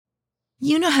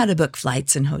You know how to book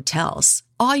flights and hotels.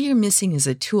 All you're missing is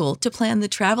a tool to plan the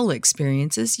travel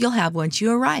experiences you'll have once you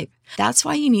arrive. That's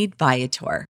why you need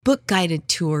Viator. Book guided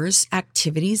tours,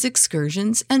 activities,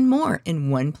 excursions, and more in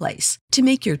one place to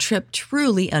make your trip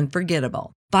truly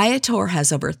unforgettable. Viator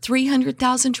has over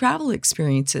 300,000 travel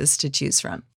experiences to choose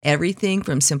from. Everything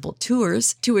from simple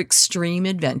tours to extreme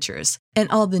adventures and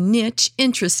all the niche,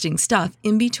 interesting stuff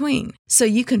in between. So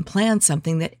you can plan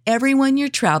something that everyone you're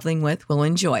traveling with will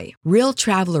enjoy. Real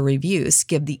traveler reviews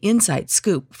give the inside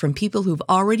scoop from people who've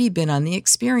already been on the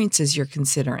experiences you're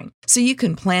considering. So you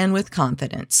can plan with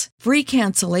confidence. Free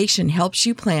cancellation helps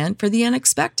you plan for the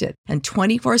unexpected. And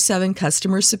 24/7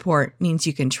 customer support means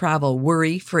you can travel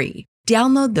worry-free.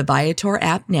 Download the Viator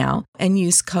app now and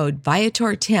use code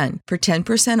Viator10 for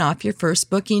 10% off your first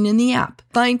booking in the app.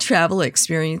 Find travel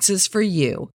experiences for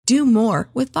you. Do more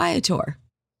with Viator.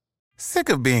 Sick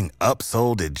of being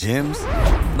upsold at gyms?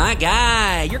 My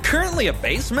guy, you're currently a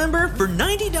base member? For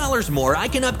 $90 more, I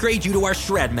can upgrade you to our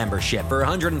Shred membership. For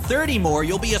 $130 more,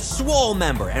 you'll be a Swole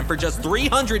member. And for just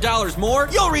 $300 more,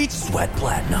 you'll reach Sweat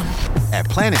Platinum. At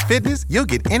Planet Fitness, you'll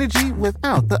get energy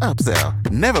without the upsell.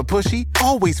 Never pushy,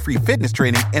 always free fitness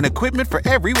training and equipment for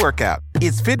every workout.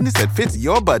 It's fitness that fits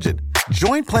your budget.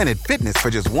 Join Planet Fitness for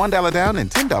just $1 down and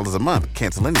 $10 a month.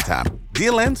 Cancel anytime.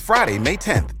 Deal ends Friday, May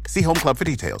 10th. See Home Club for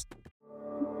details.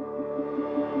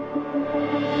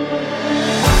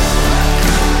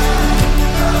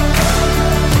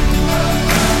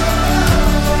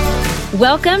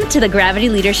 Welcome to the Gravity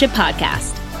Leadership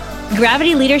Podcast.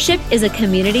 Gravity Leadership is a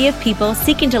community of people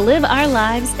seeking to live our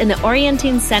lives in the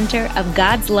orienting center of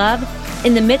God's love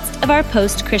in the midst of our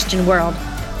post-Christian world,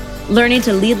 learning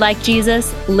to lead like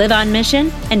Jesus, live on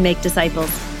mission, and make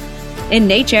disciples. In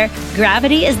nature,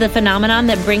 gravity is the phenomenon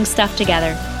that brings stuff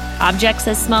together, objects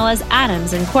as small as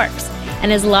atoms and quarks,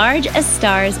 and as large as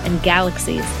stars and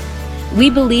galaxies. We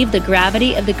believe the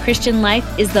gravity of the Christian life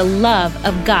is the love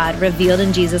of God revealed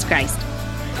in Jesus Christ.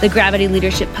 The Gravity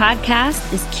Leadership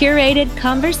Podcast is curated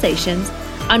conversations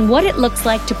on what it looks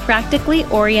like to practically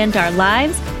orient our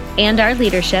lives and our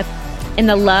leadership in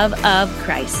the love of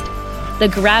Christ, the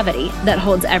gravity that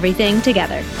holds everything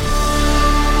together.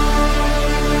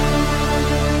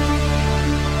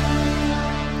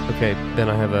 Okay, Ben,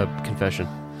 I have a confession.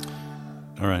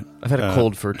 All right. I've had a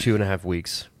cold for 2.5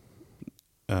 weeks.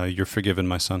 You're forgiven,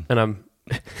 my son. And I'm...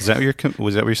 Was that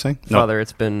what you're saying? Father, no.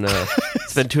 It's been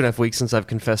 2.5 weeks since I've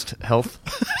confessed health.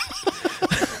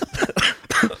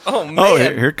 Oh, man. Oh,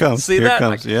 here it comes. See here that? It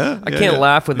comes. I can't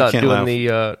laugh without doing laugh.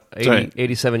 the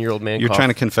 87-year-old man You're cough. trying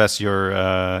to confess your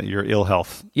ill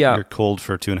health. Yeah. You're cold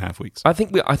for 2.5 weeks. I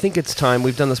think it's time.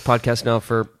 We've done this podcast now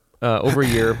for over a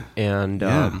year, and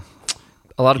a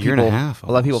lot of people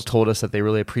have told us that they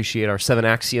really appreciate our 7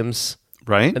 axioms,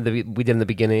 right? And we did in the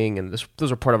beginning, and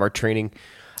those are part of our training.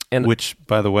 And which,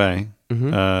 by the way,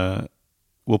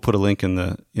 we'll put a link in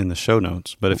the show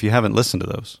notes. But if you haven't listened to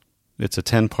those, it's a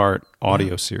 10-part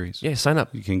audio series. Yeah, sign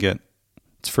up. You can get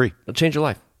it's free. It'll change your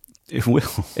life. It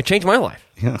will. It changed my life.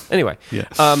 Yeah. Anyway, yeah.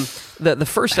 The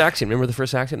first axiom. Remember the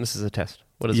first axiom? This is a test.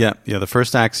 What is it? Yeah. The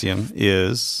first axiom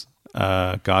is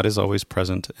God is always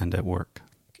present and at work.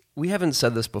 We haven't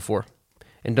said this before,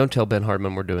 and don't tell Ben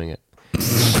Hardman we're doing it.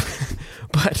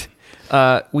 But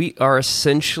we are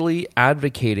essentially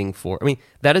advocating for. I mean,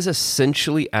 that is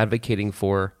essentially advocating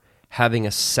for having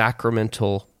a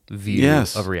sacramental view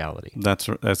of reality. That's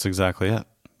exactly it.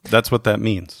 That's what that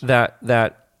means.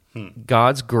 That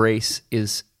God's grace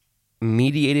is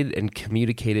mediated and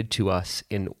communicated to us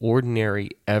in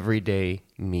ordinary, everyday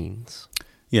means.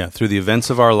 Yeah, through the events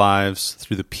of our lives,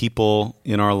 through the people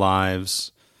in our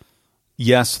lives.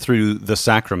 Yes, through the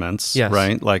sacraments,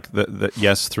 right? Like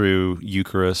yes, through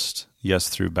Eucharist. Yes,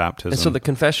 through baptism. And so the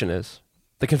confession is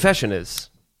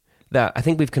that I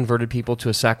think we've converted people to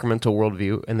a sacramental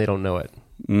worldview, and they don't know it.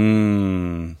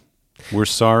 We're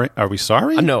sorry. Are we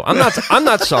sorry? No, I'm not. I'm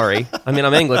not sorry. I mean,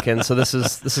 I'm Anglican, so this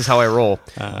is how I roll.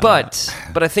 But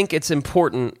I think it's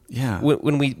important. Yeah.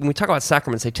 When we talk about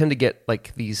sacraments, they tend to get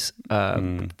like these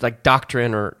like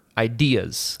doctrine or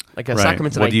ideas. Like a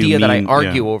sacrament's an idea that I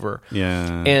argue over.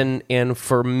 Yeah. And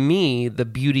for me, the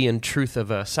beauty and truth of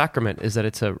a sacrament is that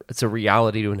it's a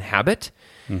reality to inhabit.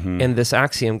 Mm-hmm. And this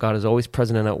axiom, God is always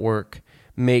present and at work,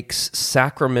 makes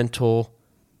sacramental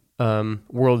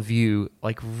worldview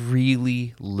like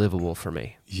really livable for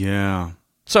me. Yeah.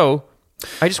 So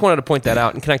I just wanted to point that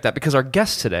out and connect that because our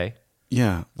guest today,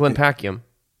 Glenn Packiam,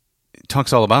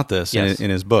 talks all about this in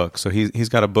his book. So he's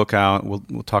got a book out.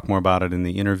 We'll talk more about it in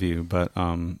the interview. But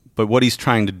what he's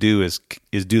trying to do is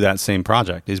do that same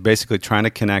project. He's basically trying to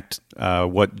connect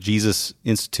what Jesus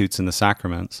institutes in the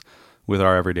sacraments with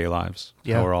our everyday lives.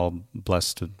 Yeah. How we're all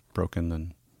blessed and broken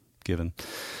and given.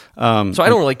 So I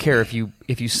don't really care if you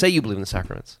say you believe in the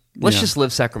sacraments. Let's Yeah. just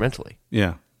live sacramentally.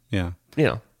 Yeah, yeah.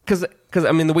 Because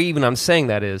I mean, the way even I'm saying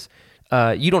that is,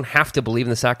 you don't have to believe in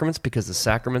the sacraments because the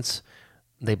sacraments,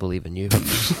 they believe in you.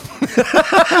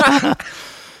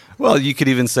 Well, you could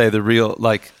even say the real,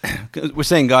 like, we're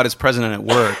saying God is present and at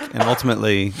work, and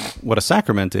ultimately, what a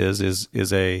sacrament is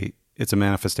it's a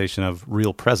manifestation of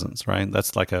real presence, right?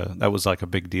 That was like a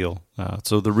big deal.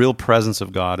 So the real presence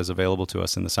of God is available to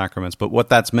us in the sacraments, but what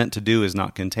that's meant to do is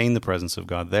not contain the presence of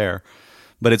God there,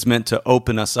 but it's meant to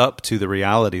open us up to the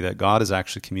reality that God is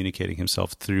actually communicating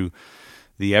himself through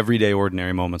the everyday,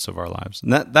 ordinary moments of our lives.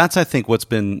 And that's, I think, what's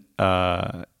been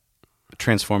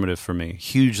transformative for me,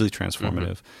 hugely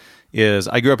transformative, is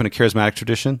I grew up in a charismatic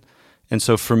tradition. And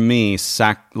so for me, we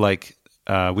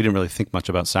didn't really think much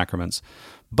about sacraments.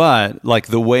 But like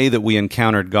the way that we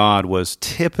encountered God was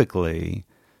typically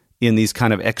in these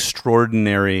kind of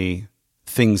extraordinary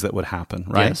things that would happen,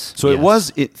 right? Yes, so yes. it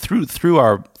was through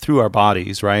our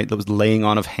bodies, right? There was laying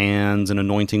on of hands and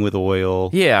anointing with oil.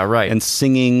 Yeah, right. And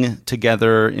singing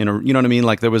together you know what I mean?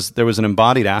 Like there was an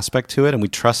embodied aspect to it, and we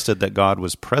trusted that God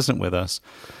was present with us.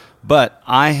 But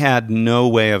I had no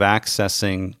way of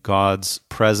accessing God's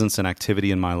presence and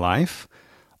activity in my life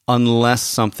unless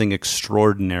something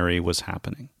extraordinary was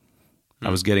happening.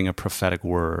 I was getting a prophetic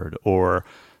word, or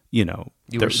you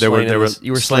were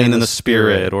slain in the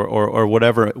spirit, or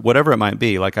whatever it might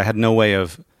be. Like I had no way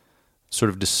of sort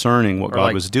of discerning what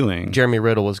God was doing. Jeremy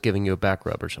Riddle was giving you a back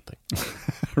rub or something.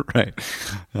 Right.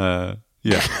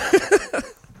 Yeah.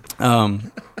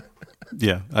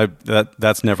 Yeah,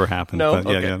 that's never happened. No,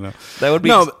 but okay. No.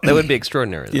 That would be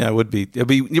extraordinary. Though. Yeah, it would be. It'd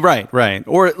be right.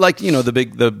 Or like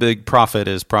the big prophet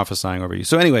is prophesying over you.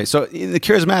 So anyway, so in the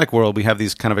charismatic world, we have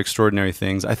these kind of extraordinary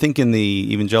things. I think in the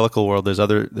evangelical world, there's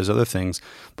other things.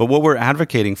 But what we're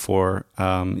advocating for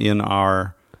in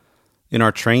our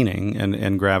training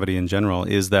and Gravity in general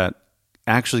is that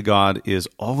actually God is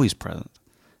always present.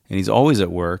 And he's always at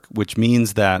work, which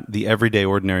means that the everyday,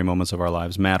 ordinary moments of our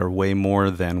lives matter way more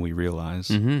than we realize.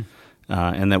 And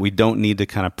that we don't need to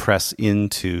kind of press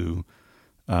into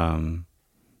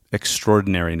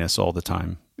extraordinariness all the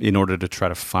time in order to try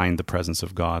to find the presence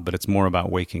of God. But it's more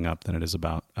about waking up than it is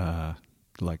about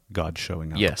like God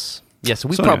showing up. Yes. Yes,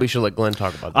 we probably should let Glenn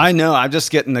talk about that. I know. I'm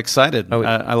just getting excited.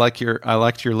 I liked your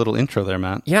little intro there,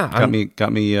 Matt. Yeah,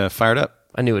 got me fired up.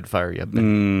 I knew it'd fire you up.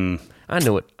 I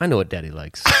know what Daddy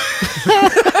likes.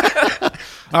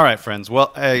 All right, friends.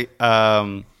 Well, check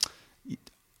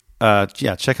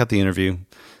out the interview.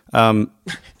 You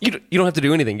don't have to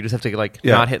do anything. You just have to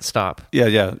not hit stop.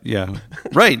 Yeah.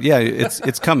 Right. Yeah.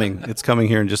 It's coming. It's coming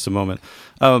here in just a moment.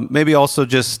 Maybe also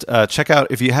just check out,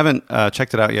 if you haven't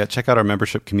checked it out yet, check out our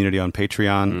membership community on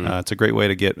Patreon. It's a great way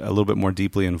to get a little bit more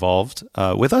deeply involved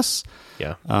with us.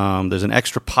 Yeah. There's an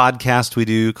extra podcast we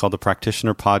do called the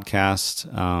Practitioner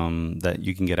Podcast that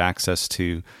you can get access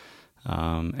to.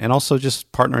 And also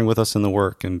just partnering with us in the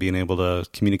work and being able to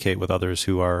communicate with others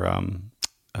who are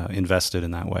invested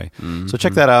in that way. So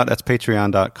check that out. That's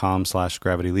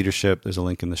patreon.com/Gravity Leadership. There's a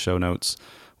link in the show notes.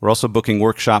 We're also booking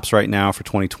workshops right now for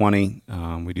 2020.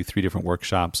 We do 3 different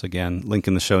workshops. Again, link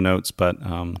in the show notes. But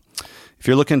if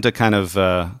you're looking to kind of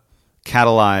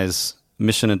catalyze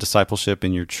mission and discipleship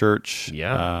in your church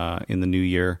in the new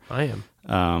year. I am.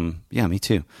 Yeah, me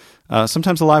too.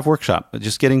 Sometimes a live workshop,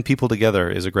 just getting people together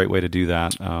is a great way to do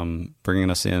that. Bringing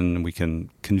us in, we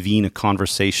can convene a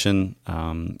conversation.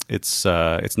 It's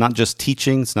not just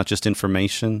teaching, it's not just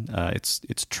information.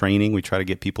 It's training. We try to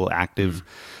get people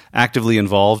actively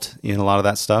involved in a lot of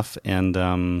that stuff, and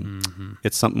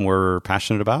it's something we're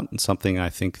passionate about, and something I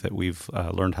think that we've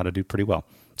learned how to do pretty well.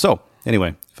 So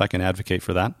anyway, if I can advocate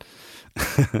for that.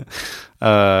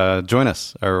 Join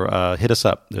us or hit us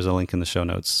up. There's a link in the show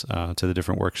notes to the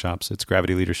different workshops. It's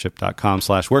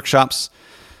gravityleadership.com/workshops.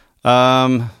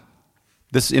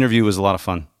 This interview was a lot of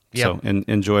fun. Yep. So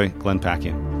enjoy Glenn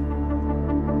Packiam.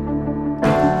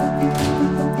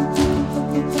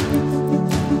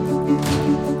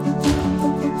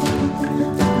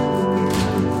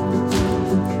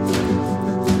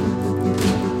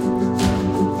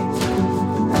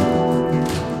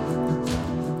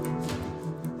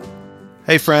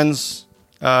 Hey friends,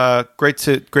 great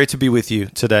to be with you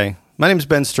today. My name is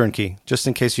Ben Sternke. Just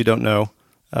in case you don't know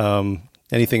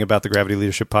anything about the Gravity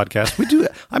Leadership Podcast, we do.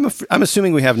 I'm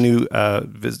assuming we have new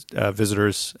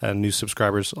visitors and new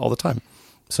subscribers all the time.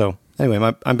 So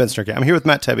anyway, I'm Ben Sternke. I'm here with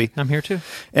Matt Tebbe. I'm here too,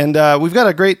 and we've got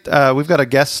a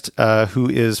guest who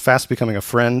is fast becoming a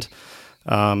friend.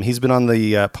 He's been on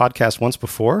the podcast once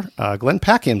before. Glenn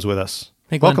Packiam's with us.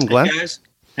 Hey, Glenn. Welcome, Glenn. Hey guys.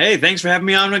 Hey, thanks for having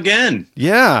me on again.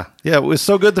 Yeah. It was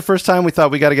so good the first time. We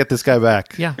thought we got to get this guy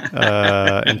back. Yeah.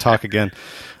 And talk again.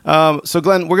 So,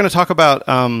 Glenn, we're going to talk about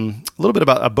a little bit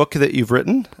about a book that you've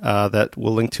written that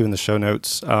we'll link to in the show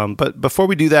notes. But before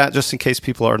we do that, just in case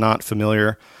people are not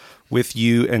familiar with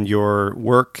you and your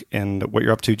work and what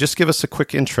you're up to, just give us a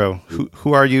quick intro.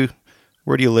 Who are you?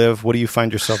 Where do you live? What do you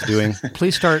find yourself doing?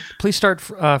 Please start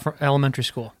from elementary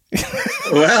school.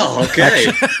 Well, okay.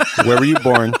 Where were you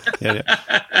born? Yeah.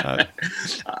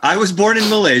 I was born in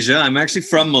Malaysia. I'm actually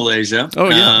from Malaysia. Oh,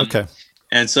 yeah. Okay.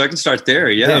 And so I can start there.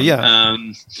 Yeah. We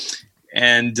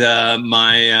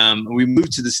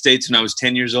moved to the States when I was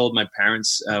 10 years old. My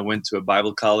parents went to a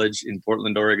Bible college in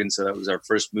Portland, Oregon. So that was our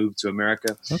first move to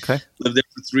America. Okay. Lived there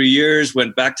for 3 years,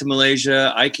 went back to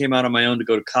Malaysia. I came out on my own to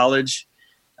go to college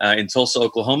in Tulsa,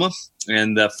 Oklahoma.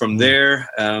 And from there,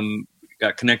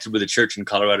 got connected with a church in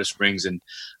Colorado Springs. And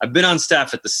I've been on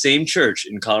staff at the same church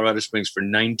in Colorado Springs for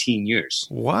 19 years.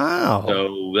 Wow.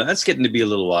 So that's getting to be a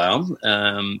little while.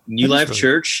 New Life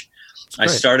Church. I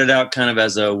started out kind of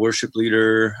as a worship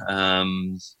leader,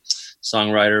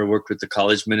 songwriter, worked with the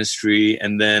college ministry,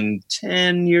 and then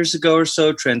 10 years ago or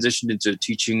so transitioned into a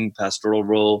teaching pastoral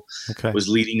role, was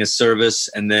leading a service,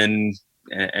 and then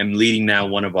am leading now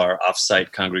one of our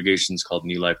offsite congregations called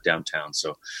New Life Downtown.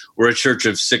 So we're a church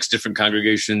of 6 different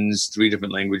congregations, 3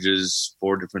 different languages,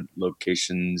 4 different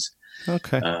locations.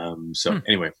 Okay.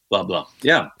 Anyway, blah, blah.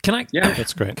 Yeah.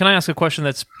 That's great. Can I ask a question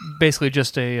that's basically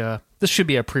just this should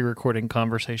be a pre-recording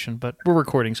conversation, but we're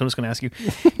recording, so I'm just going to ask you.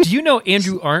 Do you know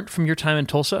Andrew Arndt from your time in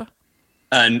Tulsa?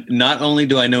 Not only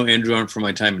do I know Andrew Arndt from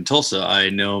my time in Tulsa, I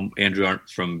know Andrew Arndt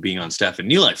from being on staff in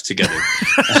New Life together.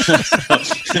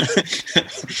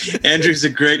 Andrew's a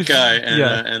great guy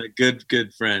and a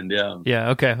good friend. Yeah. Yeah.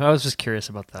 Okay. I was just curious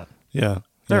about that. Yeah.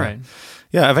 All right.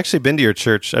 Yeah, I've actually been to your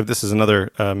church. This is another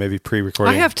maybe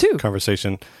pre-recording I have too.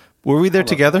 Conversation. Were we there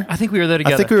together? I think we were there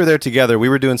together. I think we were there together. We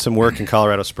were doing some work in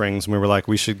Colorado Springs, and we were like,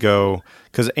 we should go,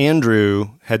 because Andrew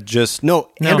had just...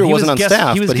 Andrew wasn't on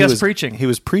staff. He was guest preaching. He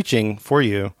was preaching for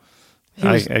you.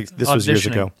 This was years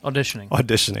ago. Auditioning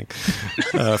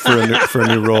for a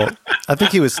new role. I think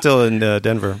he was still in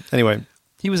Denver. Anyway.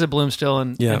 He was at Bloomstill,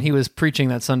 and he was preaching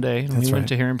that Sunday, and we went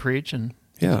to hear him preach, and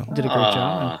did a great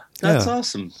job. That's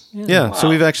awesome. Yeah. Wow. So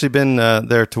we've actually been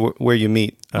there to where you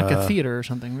meet. Like a theater or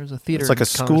something. There's a theater. It's like a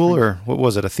school or what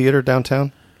was it? A theater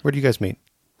downtown? Where do you guys meet?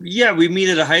 Yeah, we meet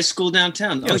at a high school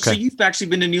downtown. Oh, so you've actually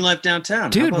been to New Life Downtown.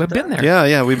 Dude, we've been there.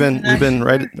 Yeah, we've been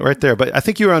right there. But I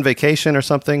think you were on vacation or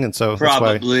something, and so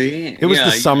probably it was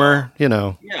the summer.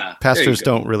 Yeah, pastors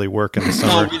don't really work in the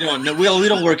summer. No, we don't. No, we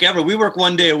don't work ever. We work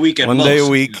one day a week at most. One day a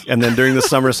week, and then during the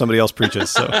summer, somebody else preaches.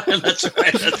 So that's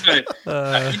right.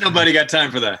 Nobody got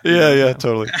time for that. Yeah,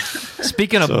 totally.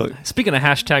 Speaking of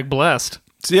 #blessed.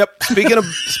 Yep. Speaking of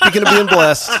being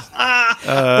blessed,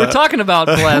 we're talking about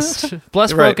blessed,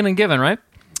 broken, and given, right?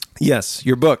 Yes,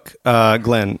 your book,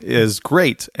 Glenn, is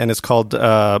great, and it's called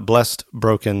 "Blessed,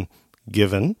 Broken,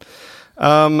 Given."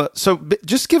 So,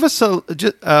 just give us a.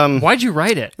 Why'd you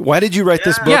write it? Why did you write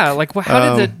this book? Yeah, like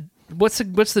how did what's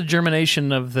the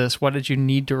germination of this? Why did you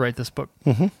need to write this book?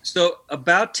 Mm-hmm. So,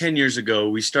 about 10 years ago,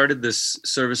 we started this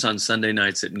service on Sunday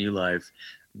nights at New Life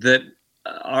that.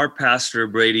 Our pastor,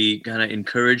 Brady, kind of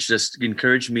encouraged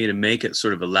me to make it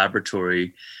sort of a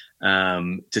laboratory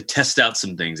to test out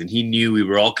some things. And he knew we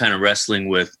were all kind of wrestling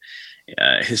with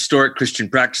historic Christian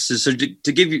practices. So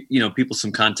to give people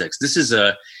some context, this is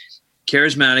a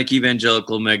charismatic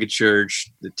evangelical megachurch.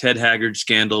 The Ted Haggard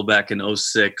scandal back in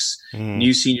 2006.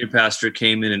 New senior pastor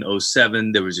came in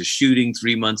 2007. There was a shooting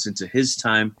 3 months into his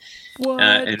time. What?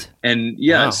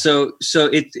 Wow. So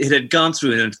it had gone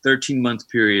through in a 13-month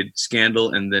period,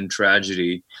 scandal and then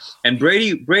tragedy. And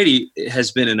Brady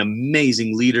has been an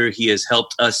amazing leader. He has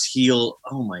helped us heal.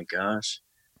 Oh my gosh.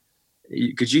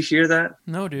 Could you hear that?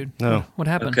 No, dude. No. What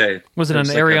happened? Okay. Was it an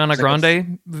Ariana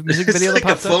Grande music video that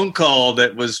popped up? It's like a phone call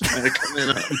that was trying to come in.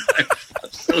 I'm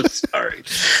so sorry.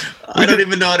 I don't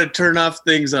even know how to turn off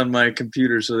things on my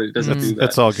computer so that it doesn't do that.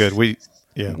 That's all good. Where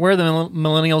are the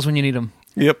millennials when you need them?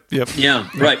 Yep. Yeah,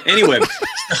 right. Anyway,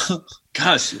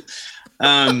 gosh,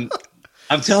 I'm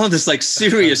telling this like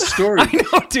serious story. I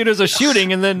know, dude. There's a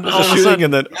shooting, and then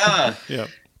yeah.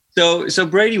 So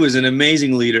Brady was an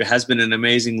amazing leader, has been an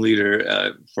amazing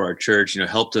leader for our church.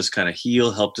 Helped us kind of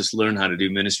heal, helped us learn how to do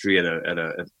ministry at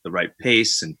the right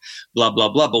pace, and blah blah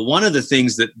blah. But one of the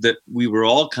things that we were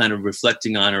all kind of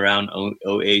reflecting on around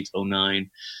 2008, 2009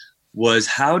 was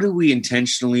how do we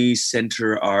intentionally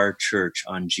center our church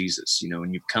on Jesus?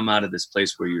 When you come out of this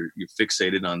place where you're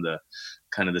fixated on the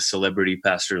kind of the celebrity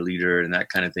pastor leader and that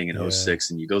kind of thing in '06,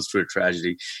 and you go through a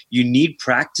tragedy. You need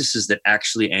practices that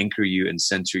actually anchor you and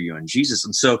center you on Jesus.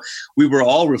 And so we were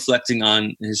all reflecting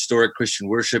on historic Christian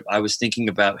worship. I was thinking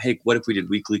about, hey, what if we did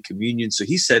weekly communion? So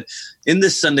he said, in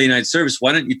this Sunday night service,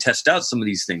 why don't you test out some of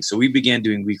these things? So we began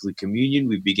doing weekly communion.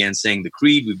 We began saying the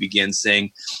creed. We began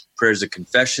saying prayers of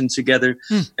confession together.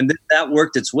 And then that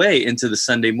worked its way into the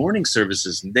Sunday morning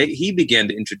services. And he began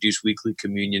to introduce weekly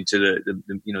communion to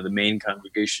the main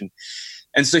congregation.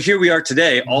 And so here we are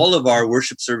today. All of our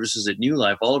worship services at New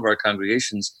Life, all of our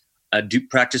congregations do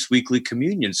practice weekly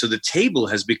communion. So the table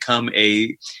has become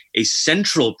a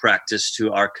central practice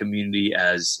to our community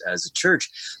as a church.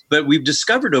 But we've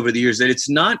discovered over the years that it's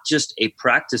not just a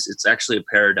practice, it's actually a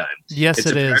paradigm. Yes,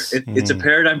 it is. It's a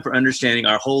paradigm for understanding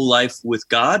our whole life with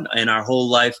God and our whole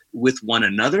life with one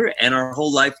another and our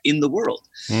whole life in the world.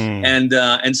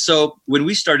 And so when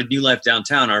we started New Life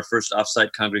Downtown, our first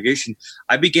offsite congregation,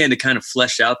 I began to kind of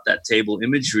flesh out that table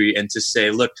imagery and to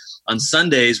say, look, on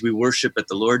Sundays, we worship at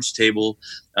the Lord's table.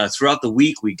 Throughout the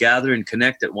week, we gather and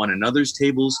connect at one another's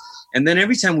tables. And then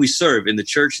every time we serve in the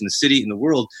church, in the city, in the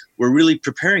world, we're really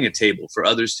preparing a table for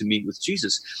others to meet with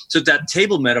Jesus. So that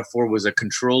table metaphor was a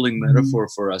controlling metaphor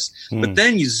for us. But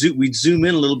then we'd zoom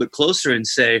in a little bit closer and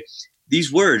say,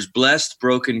 these words, blessed,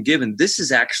 broken, given, this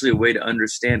is actually a way to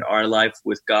understand our life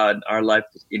with God, our life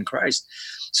in Christ.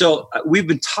 So we've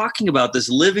been talking about this,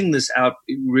 living this out,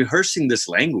 rehearsing this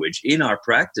language in our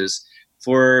practice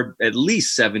for at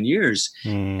least 7 years.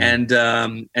 And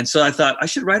so I thought I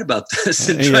should write about this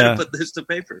and try to put this to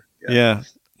paper. Yeah.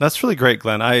 That's really great,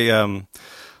 Glenn.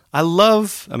 I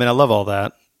love all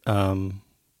that.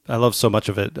 I love so much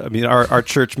of it. I mean, our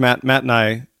church, Matt and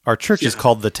I, our church is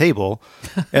called The Table,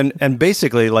 and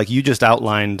basically, like, you just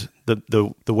outlined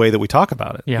the way that we talk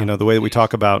about it. You know, the way that we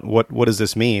talk about what does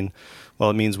this mean? Well,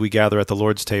 it means we gather at the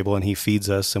Lord's table and he feeds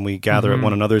us, and we gather at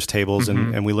one another's tables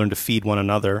and we learn to feed one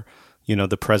another. You know,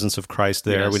 the presence of Christ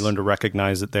there. We learn to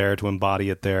recognize it there, to embody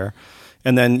it there.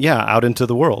 And then, out into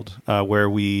the world where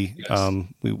we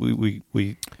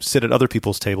sit at other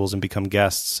people's tables and become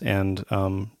guests and,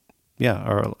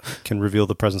 or can reveal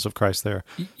the presence of Christ there.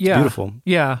 It's beautiful.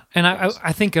 Yeah. And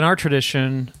I think in our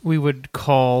tradition, we would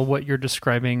call what you're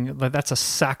describing, that's a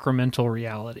sacramental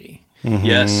reality.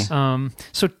 Yes.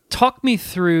 So talk me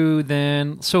through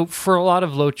then, so for a lot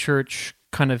of low church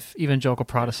kind of evangelical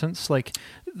Protestants, like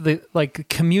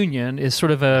communion is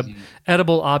sort of a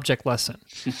edible object lesson.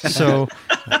 So,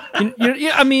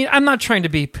 I mean, I'm not trying to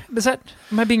be.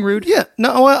 Am I being rude? Yeah,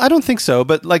 no, I don't think so.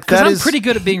 But like that I'm pretty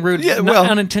good at being rude,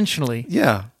 unintentionally.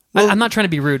 Yeah, I'm not trying to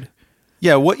be rude.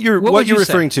 Yeah, what you're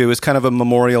referring to is kind of a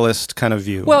memorialist kind of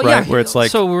view, right? Where it's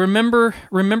like, so remember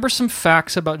some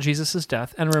facts about Jesus'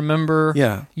 death, and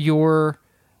remember your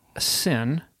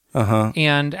sin.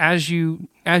 And as you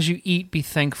eat, be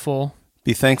thankful.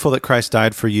 Be thankful that Christ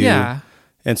died for you. Yeah.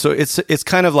 And so it's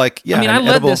kind of like, I mean,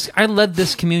 I led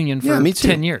this communion for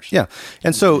 10 years. Yeah.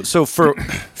 And so for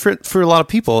a lot of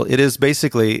people, it is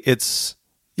basically, it's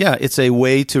a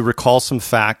way to recall some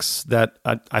facts that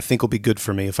I think will be good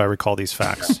for me if I recall these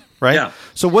facts, right? Yeah.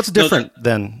 So what's different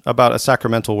then about a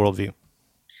sacramental worldview?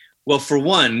 Well, for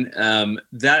one,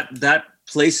 that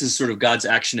places sort of God's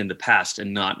action in the past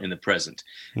and not in the present.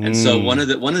 And so one of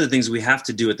the things we have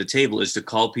to do at the table is to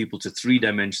call people to 3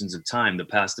 dimensions of time: the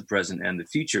past, the present, and the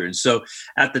future. And so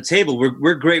at the table,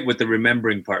 we're great with the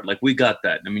remembering part. Like, we got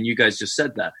that. I mean, you guys just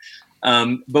said that.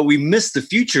 But we miss the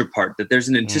future part, that there's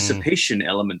an anticipation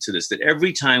element to this, that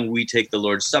every time we take the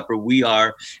Lord's Supper, we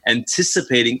are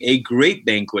anticipating a great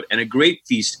banquet and a great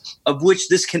feast, of which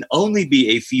this can only be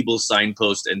a feeble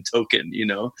signpost and token, you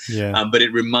know? But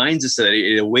it reminds us that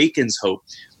it awakens hope.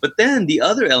 But then the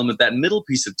other element, that middle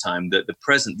piece of time, the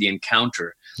present, the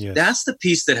encounter, that's the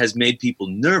piece that has made people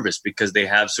nervous, because they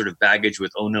have sort of baggage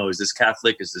with, oh no, is this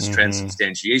Catholic? Is this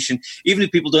transubstantiation? Even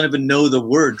if people don't even know the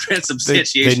word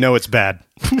transubstantiation. They know it's bad.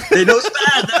 They know it's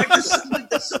bad.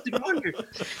 There's something wrong here.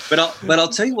 But I'll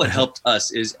tell you what helped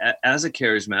us is, as a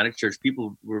charismatic church,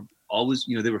 people were always,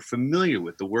 they were familiar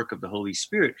with the work of the Holy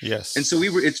Spirit. Yes. And so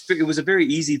it was a very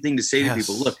easy thing to say to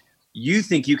people, look, you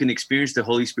think you can experience the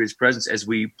Holy Spirit's presence as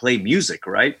we play music,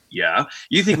 right? Yeah.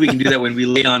 You think we can do that when we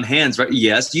lay on hands, right?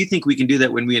 Yes. You think we can do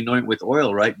that when we anoint with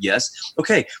oil, right? Yes.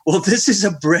 Okay. Well, this is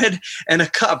a bread and a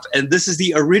cup, and this is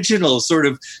the original sort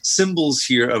of symbols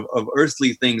here of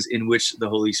earthly things in which the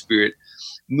Holy Spirit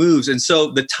moves. And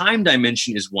so the time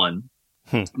dimension is one.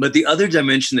 But the other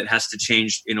dimension that has to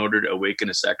change in order to awaken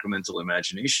a sacramental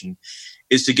imagination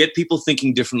is to get people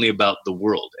thinking differently about the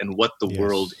world and what the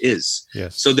world is.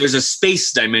 So there's a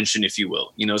space dimension, if you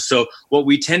will. So what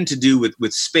we tend to do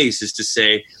with space is to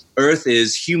say, earth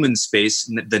is human space,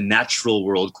 the natural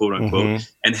world, quote unquote,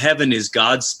 and heaven is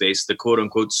God's space, the quote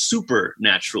unquote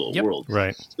supernatural world.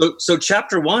 Right. So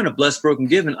chapter 1 of Blessed, Broken,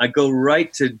 Given, I go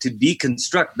right to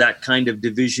deconstruct that kind of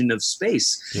division of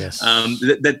space. Yes.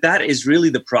 That is really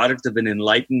the product of an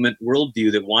Enlightenment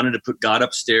worldview that wanted to put God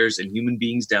upstairs and human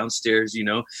beings downstairs,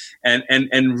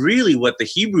 and really what the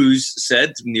Hebrews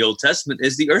said in the Old Testament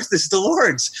is the earth is the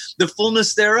Lord's, the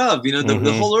fullness thereof.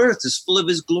 The whole earth is full of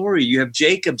his glory. You have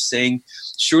Jacob saying,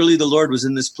 surely the Lord was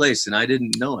in this place and I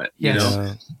didn't know it.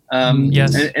 Yes.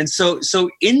 Yes. And so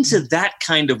into that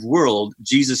kind of world,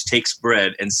 Jesus takes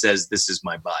bread and says, this is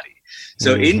my body.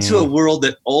 So into a world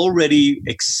that already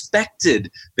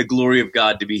expected the glory of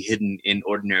God to be hidden in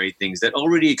ordinary things, that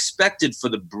already expected for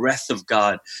the breath of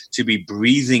God to be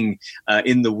breathing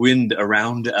in the wind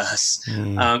around us,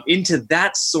 into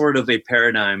that sort of a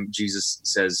paradigm, Jesus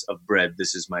says of bread,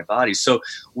 this is my body. So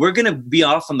we're going to be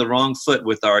off on the wrong foot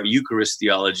with our Eucharist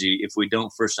theology if we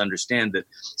don't first understand that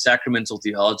sacramental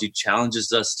theology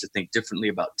challenges us to think differently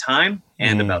about time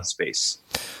and about space.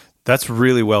 That's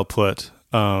really well put.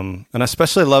 And I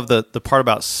especially love the part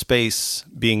about space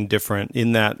being different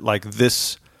in that, like,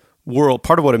 this world,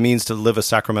 part of what it means to live a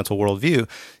sacramental worldview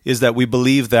is that we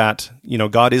believe that,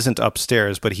 God isn't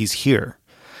upstairs, but he's here.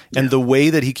 And the way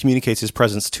that he communicates his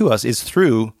presence to us is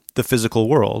through the physical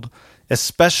world,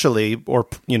 especially, or,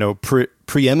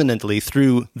 preeminently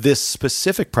through this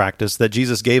specific practice that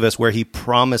Jesus gave us where he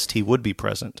promised he would be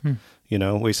present.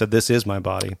 Where he said, this is my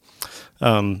body.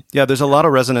 There's a lot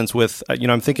of resonance with,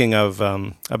 I'm thinking of,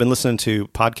 I've been listening to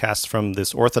podcasts from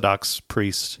this Orthodox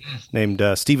priest named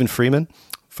Stephen Freeman,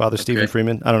 Father Stephen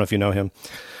Freeman. I don't know if you know him,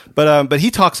 but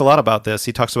he talks a lot about this.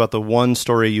 He talks about the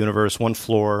one-story universe, one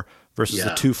floor versus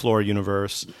the two-floor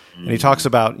universe. And he talks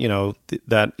about,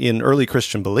 that in early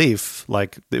Christian belief,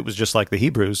 like, it was just like the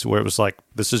Hebrews, where it was like,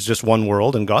 this is just one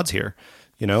world and God's here.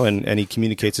 And he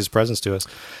communicates his presence to us.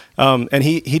 And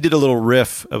he did a little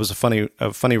riff. It was a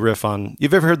funny riff on.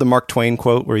 You've ever heard the Mark Twain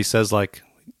quote where he says, like,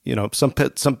 some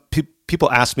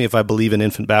people ask me if I believe in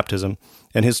infant baptism,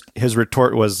 and his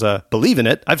retort was, "Believe in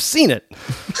it? I've seen it."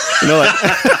 You know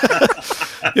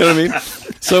what I mean?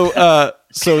 So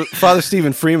Father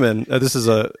Stephen Freeman, this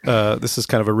is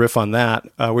kind of a riff on that,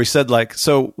 where he said, like,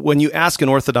 so when you ask an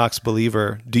Orthodox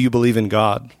believer, "Do you believe in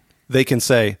God?" they can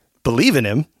say, "Believe in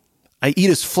him. I eat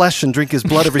his flesh and drink his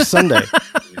blood every Sunday."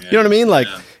 You know what I mean? Like,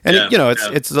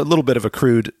 it's a little bit of a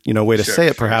crude, way to say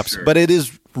it, perhaps, but it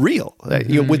is real.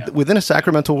 Within a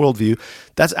sacramental worldview,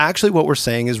 that's actually what we're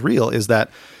saying is real. Is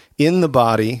that in the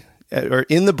body, or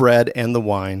in the bread and the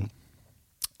wine,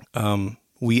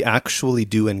 we actually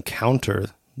do encounter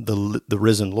the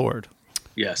risen Lord.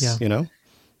 Yes.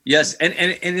 Yes, and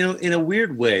in a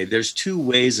weird way, there's two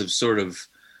ways of sort of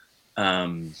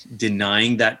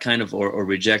denying that kind of or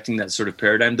rejecting that sort of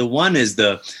paradigm. The one is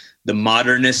the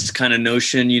modernist kind of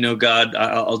notion, God,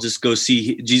 I'll just go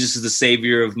see Jesus is the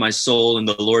savior of my soul and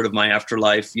the Lord of my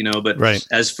afterlife, but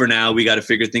as for now, we got to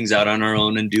figure things out on our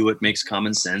own and do what makes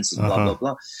common sense and blah, blah,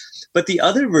 blah. But the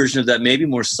other version of that, maybe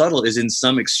more subtle, is in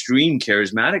some extreme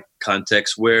charismatic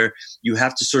context where you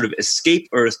have to sort of escape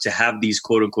earth to have these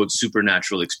quote unquote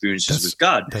supernatural experiences with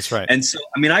God. That's right. And so,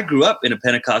 I grew up in a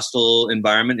Pentecostal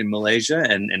environment in Malaysia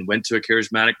and went to a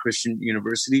charismatic Christian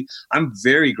university. I'm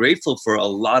very grateful for a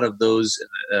lot of those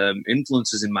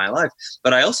influences in my life,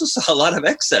 but I also saw a lot of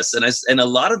excess, and a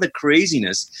lot of the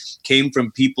craziness came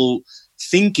from people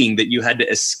thinking that you had to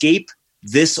escape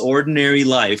this ordinary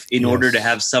life in order to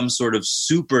have some sort of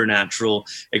supernatural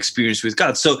experience with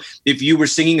God. So if you were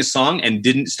singing a song and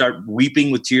didn't start weeping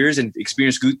with tears and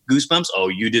experience goosebumps,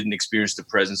 you didn't experience the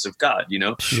presence of God,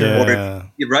 Sure.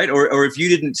 Or if you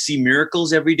didn't see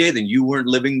miracles every day, then you weren't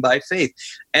living by faith.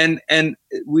 And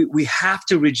we have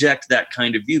to reject that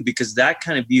kind of view, because that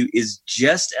kind of view is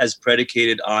just as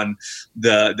predicated on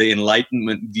the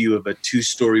Enlightenment view of a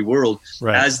two-story world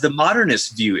as the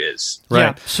modernist view is. Right.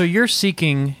 Yeah. So you're seeking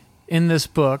in this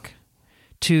book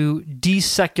to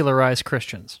desecularize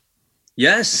Christians.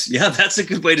 Yes. Yeah, that's a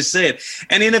good way to say it.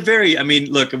 And in a very,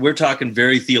 look, we're talking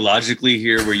very theologically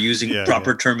here. We're using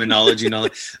proper terminology and all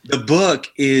that. The book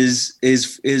is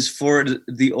for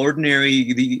the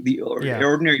ordinary,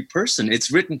 ordinary person.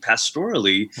 It's written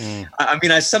pastorally.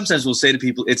 I sometimes will say to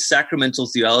people, it's sacramental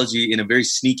theology in a very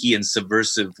sneaky and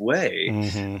subversive way.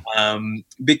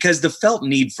 Because the felt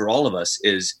need for all of us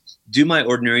is, do my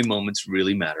ordinary moments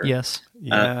really matter? Yes.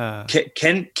 Yeah.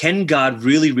 Can God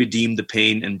really redeem the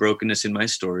pain and brokenness in my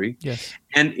story? Yes.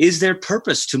 And is there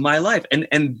purpose to my life?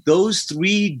 And those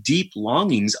three deep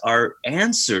longings are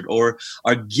answered or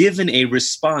are given a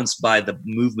response by the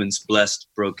movements blessed,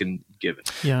 broken, given.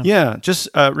 Yeah. Yeah. Just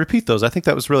repeat those. I think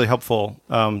that was really helpful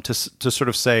to sort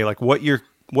of say like what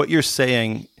you're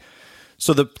saying.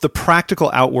 So the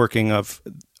practical outworking of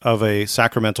a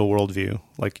sacramental worldview,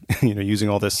 like using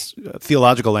all this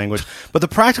theological language, but the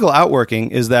practical outworking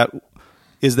is that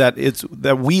it's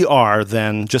that we are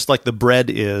then just like the bread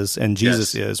is and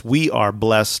Jesus is. We are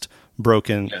blessed,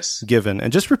 broken, given,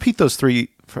 and just repeat those three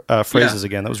phrases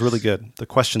again. That was really good. The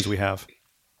questions we have.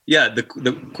 Yeah, the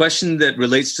question that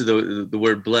relates to the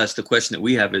word blessed, the question that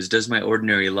we have is, does my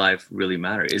ordinary life really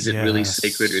matter? Is it really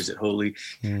sacred? Is it holy?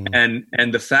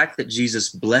 And the fact that Jesus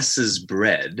blesses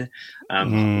bread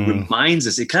reminds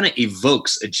us, it kind of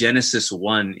evokes a Genesis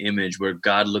 1 image where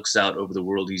God looks out over the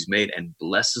world he's made and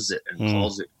blesses it and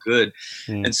calls it good.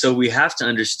 And so we have to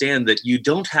understand that you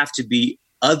don't have to be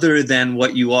other than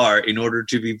what you are in order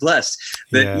to be blessed,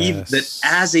 that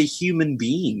as a human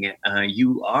being,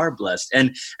 you are blessed.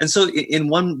 And so in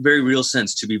one very real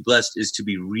sense, to be blessed is to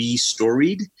be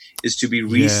restoried, is to be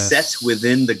reset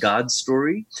within the God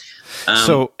story.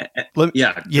 So to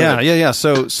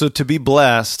be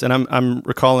blessed, and I'm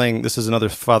recalling, this is another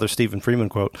Father Stephen Freeman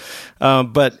quote,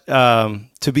 but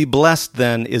to be blessed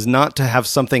then is not to have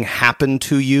something happen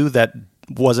to you that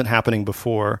wasn't happening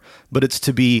before, but it's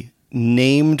to be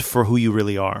named for who you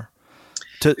really are.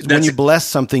 When you bless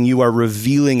something, you are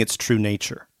revealing its true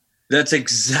nature. That's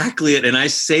exactly it. And I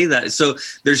say that. So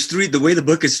there's the way the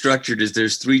book is structured is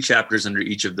there's 3 chapters under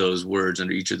each of those words,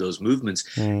 under each of those movements.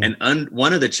 And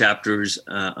one of the chapters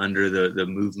under the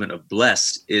movement of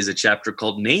blessed is a chapter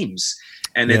called names.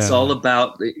 And it's all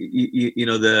about,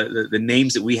 the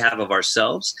names that we have of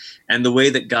ourselves and the way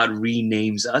that God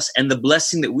renames us and the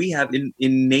blessing that we have in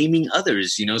naming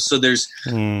others, So there's,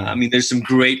 there's some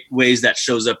great ways that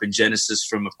shows up in Genesis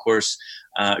from, of course,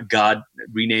 God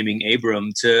renaming Abram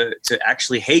to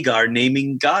actually Hagar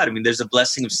naming God. I mean, there's a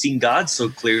blessing of seeing God so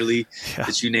clearly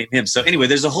that you name him. So anyway,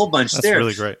 there's a whole bunch there.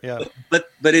 That's really great. Yeah. But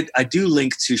I do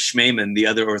link to Schmemann, the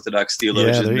other Orthodox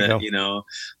theologian,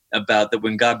 about that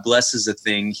when God blesses a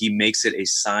thing, he makes it a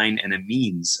sign and a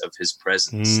means of his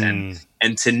presence. And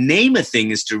to name a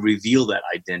thing is to reveal that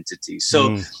identity.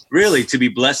 So really to be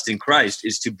blessed in Christ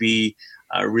is to be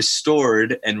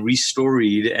restored and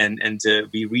restoried and to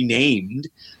be renamed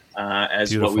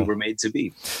as what we were made to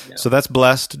be. Yeah. So that's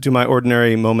blessed. Do my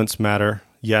ordinary moments matter?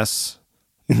 Yes.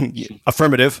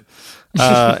 Affirmative.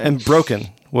 And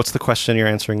broken. What's the question you're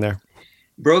answering there?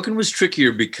 Broken was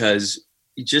trickier because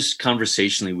just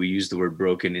conversationally, we use the word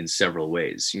broken in several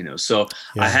ways, So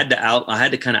I had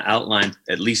to kind of outline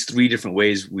at least 3 different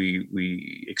ways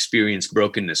we experience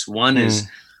brokenness. One is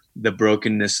the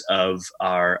brokenness of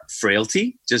our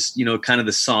frailty, just, kind of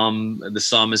the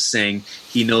psalmist saying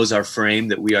he knows our frame,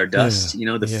 that we are dust,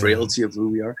 the frailty of who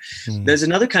we are. There's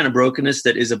another kind of brokenness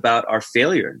that is about our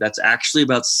failure. That's actually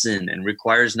about sin and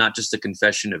requires not just a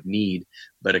confession of need,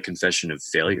 but a confession of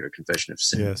failure, a confession of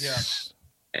sin. Yes. Yeah.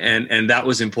 And that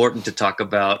was important to talk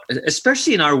about,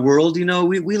 especially in our world.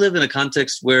 We live in a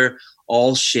context where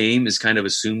all shame is kind of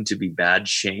assumed to be bad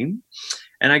shame.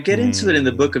 And I get into it in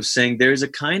the book of saying there's a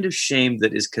kind of shame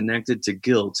that is connected to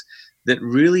guilt that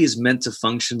really is meant to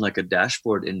function like a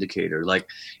dashboard indicator. Like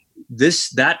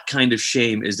that kind of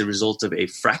shame is the result of a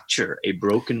fracture, a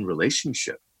broken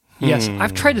relationship. Yes,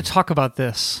 I've tried to talk about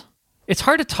this. It's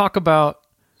hard to talk about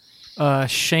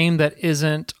shame that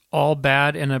isn't all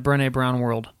bad in a Brené Brown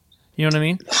world. You know what I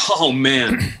mean? Oh,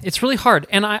 man. It's really hard.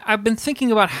 And I've been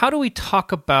thinking about how do we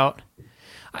talk about...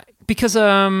 Because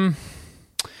one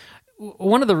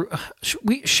of the...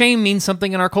 shame means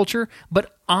something in our culture,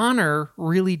 but honor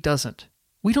really doesn't.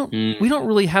 We don't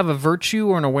really have a virtue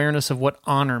or an awareness of what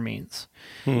honor means.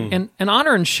 And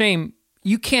honor and shame,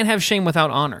 you can't have shame without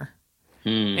honor.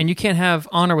 And you can't have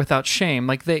honor without shame.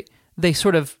 Like they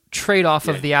sort of trade off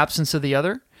of the absence of the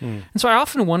other. And so I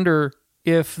often wonder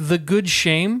if the good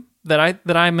shame that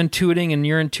I'm intuiting and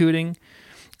you're intuiting,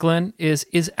 Glenn,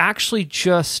 is actually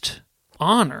just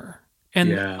honor.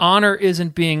 And honor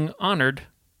isn't being honored.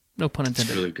 No pun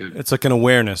intended. It's really good. It's like an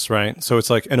awareness, right? So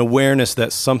it's like an awareness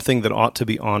that something that ought to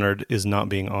be honored is not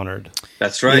being honored.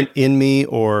 That's right. In me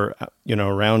or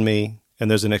around me. And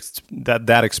there's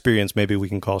that experience maybe we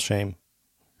can call shame.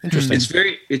 Interesting.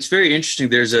 It's very interesting.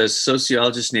 There's a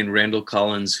sociologist named Randall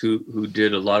Collins who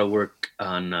did a lot of work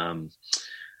on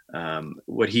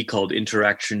what he called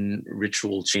interaction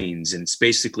ritual chains, and it's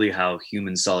basically how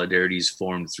human solidarity is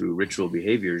formed through ritual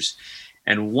behaviors.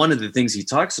 And one of the things he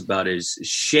talks about is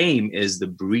shame is the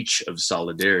breach of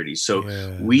solidarity. So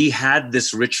we had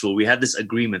this ritual, we had this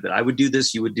agreement that I would do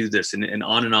this, you would do this, and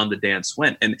on the dance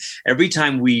went. And every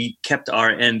time we kept our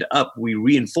end up, we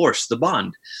reinforced the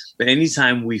bond. But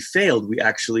anytime we failed, we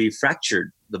actually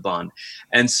fractured the bond.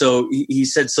 And so he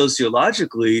said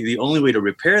sociologically, the only way to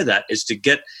repair that is to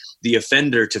get the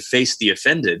offender to face the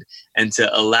offended and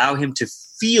to allow him to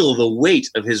feel the weight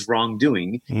of his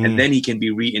wrongdoing, and then he can be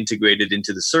reintegrated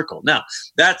into the circle. Now,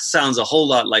 that sounds a whole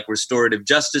lot like restorative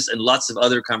justice and lots of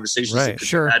other conversations that could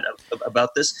be had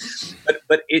about this.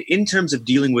 But in terms of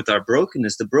dealing with our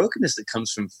brokenness, the brokenness that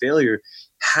comes from failure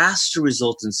has to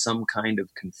result in some kind of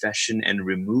confession and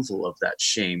removal of that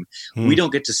shame. We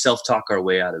don't get to self-talk our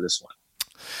way out of this one.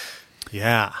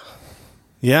 Yeah.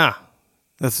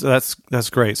 That's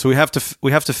great. So we have to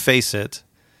face it,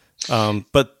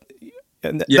 but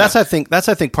that's I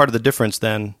think part of the difference.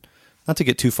 Then, not to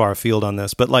get too far afield on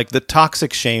this, but like the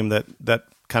toxic shame that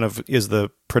kind of is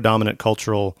the predominant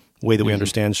cultural way that we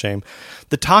understand shame.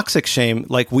 The toxic shame,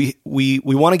 like we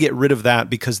want to get rid of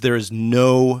that because there is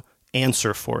no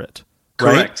answer for it.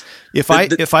 Correct.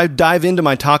 Right? If I dive into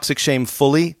my toxic shame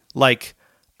fully, like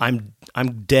I'm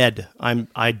dead.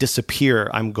 I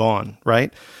disappear. I'm gone.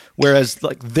 Right. Whereas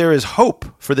like there is hope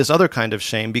for this other kind of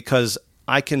shame because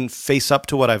I can face up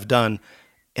to what I've done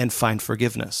and find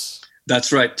forgiveness.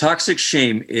 That's right. Toxic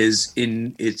shame it's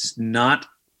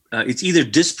either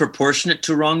disproportionate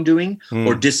to wrongdoing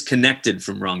or disconnected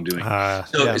from wrongdoing.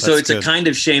 So it's a kind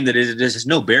of shame that has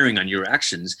no bearing on your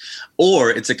actions, or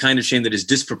it's a kind of shame that is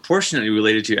disproportionately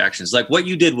related to your actions. Like what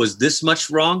you did was this much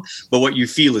wrong, but what you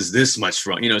feel is this much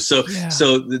wrong. So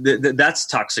that's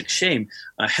toxic shame.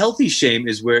 A healthy shame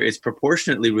is where it's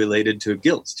proportionately related to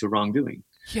guilt, to wrongdoing.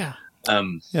 Yeah.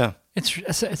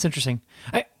 It's interesting.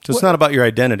 So it's not about your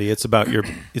identity; it's about your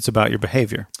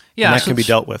behavior. Yeah, and that can be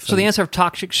dealt with. So the answer of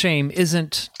toxic shame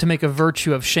isn't to make a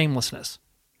virtue of shamelessness.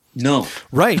 No,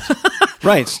 right.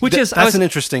 Which that's an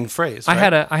interesting phrase. I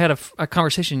right? had a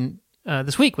conversation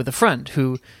this week with a friend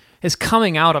who is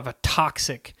coming out of a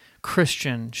toxic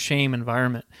Christian shame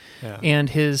environment,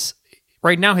 and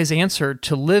right now his answer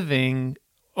to living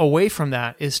away from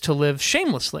that is to live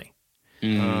shamelessly.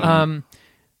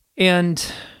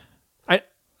 And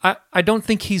I don't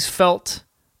think he's felt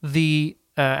the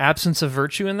absence of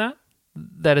virtue in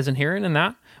that is inherent in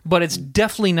that, but it's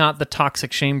definitely not the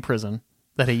toxic shame prison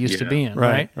that he used to be in,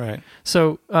 right? Right.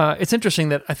 So it's interesting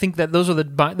that I think that those are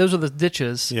the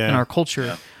ditches in our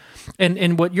culture,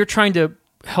 and what you're trying to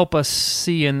help us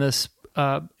see in this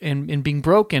in being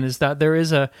broken is that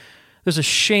there's a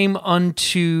shame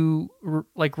unto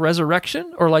like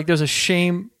resurrection, or like there's a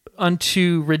shame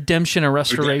unto redemption and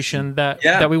restoration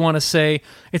that we want to say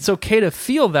it's okay to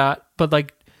feel that, but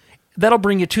like that'll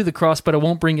bring you to the cross, but it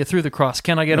won't bring you through the cross.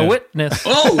 Can I get a witness?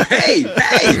 Oh, hey!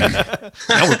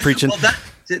 Now we're preaching. Well,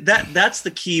 that's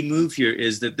the key move here,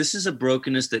 is that this is a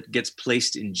brokenness that gets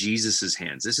placed in Jesus's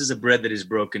hands. This is a bread that is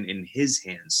broken in his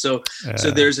hands. So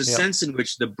there's a sense in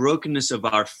which the brokenness of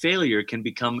our failure can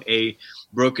become a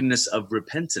brokenness of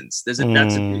repentance.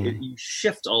 You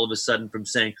shift all of a sudden from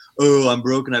saying, "Oh, I'm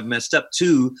broken, I've messed up,"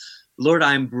 to, "Lord,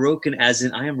 I am broken," as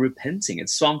in I am repenting.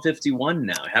 It's Psalm 51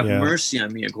 now. Have mercy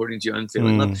on me according to your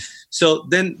unfailing love. So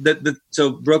then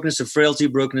so brokenness of frailty,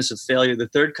 brokenness of failure. The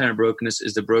third kind of brokenness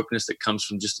is the brokenness that comes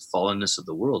from just the fallenness of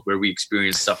the world, where we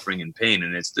experience suffering and pain.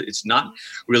 And it's not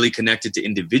really connected to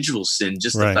individual sin,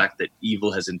 just the fact that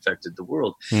evil has infected the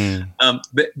world.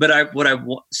 But what I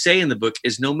say in the book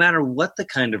is, no matter what the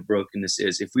kind of brokenness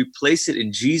is, if we place it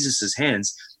in Jesus's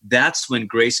hands, that's when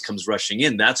grace comes rushing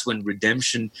in. That's when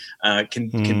redemption can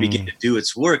begin to do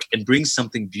its work and bring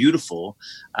something beautiful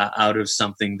out of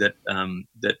something that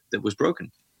was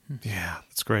broken. Yeah,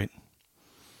 that's great.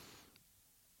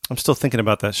 I'm still thinking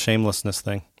about that shamelessness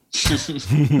thing.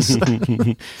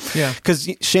 Because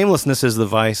shamelessness is the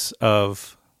vice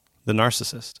of the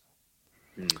narcissist.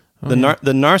 The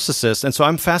narcissist, and so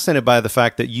I'm fascinated by the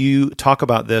fact that you talk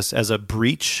about this as a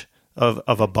breach of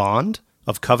a bond,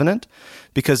 of covenant,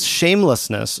 because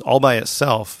shamelessness all by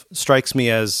itself strikes me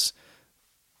as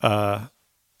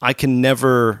I can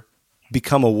never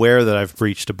become aware that I've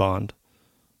breached a bond,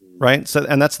 right? So,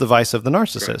 and that's the vice of the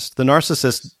narcissist. Right. The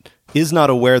narcissist is not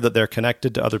aware that they're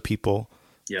connected to other people,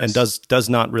 and does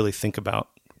not really think about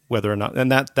whether or not,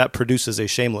 and that produces a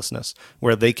shamelessness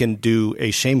where they can do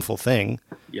a shameful thing,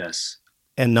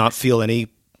 and not feel any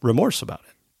remorse about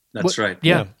it. That's right.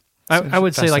 Yeah. I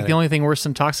would say like the only thing worse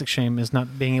than toxic shame is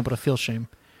not being able to feel shame.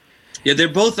 Yeah, they're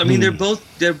both. I mean, they're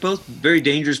both very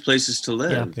dangerous places to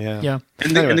live. Yeah.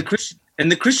 And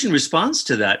the Christian response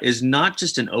to that is not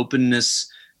just an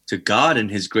openness to God and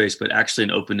his grace, but actually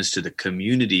an openness to the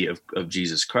community of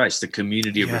Jesus Christ, the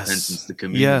community of repentance, the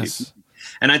community of,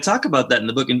 and I talk about that in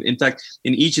the book. In fact,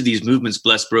 in each of these movements,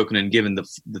 Blessed, Broken, and Given,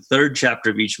 the third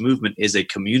chapter of each movement is a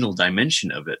communal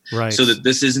dimension of it. Right. So that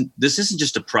this isn't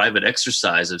just a private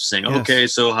exercise of saying, okay,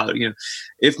 so how,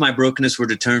 if my brokenness were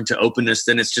to turn to openness,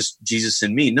 then it's just Jesus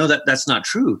and me. No, that's not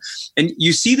true. And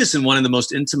you see this in one of the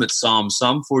most intimate Psalms,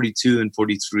 Psalm 42 and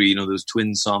 43, those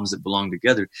twin Psalms that belong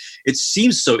together. It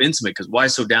seems so intimate because why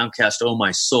so downcast, oh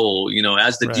my soul,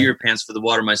 as the deer pants for the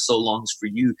water, my soul longs for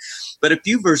you. But a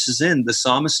few verses in, the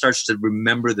psalmist starts to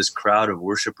remember this crowd of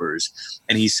worshipers.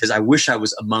 And he says, I wish I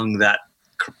was among that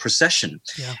procession.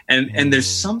 Yeah. And there's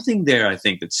something there, I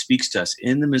think, that speaks to us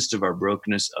in the midst of our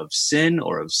brokenness of sin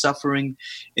or of suffering.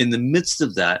 In the midst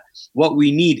of that, what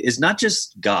we need is not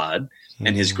just God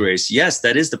and his grace. Yes,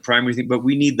 that is the primary thing, but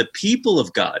we need the people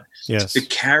of God to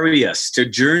carry us, to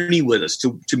journey with us,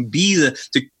 to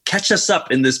catch us up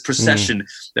in this procession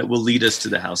that will lead us to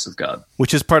the house of God.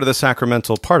 Which is part of the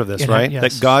sacramental part of this, right? Yes.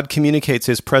 That God communicates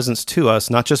his presence to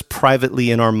us, not just privately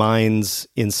in our minds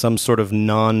in some sort of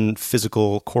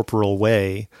non-physical, corporal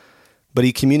way, but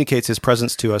he communicates his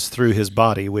presence to us through his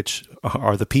body, which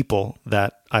are the people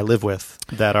that I live with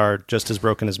that are just as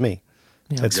broken as me.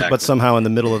 Yeah. But somehow in the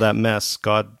middle of that mess,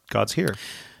 God's here.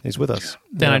 He's with us.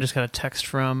 Then I just got a text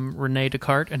from Rene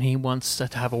Descartes, and he wants to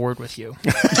have a word with you.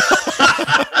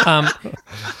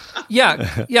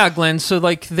 Glenn. So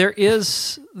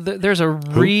there's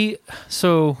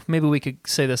so maybe we could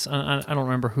say this. I don't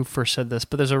remember who first said this,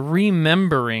 but there's a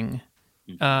remembering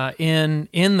in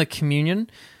the communion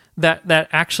that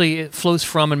actually it flows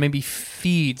from and maybe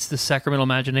feeds the sacramental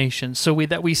imagination. So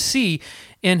we see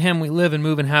in him we live and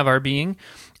move and have our being.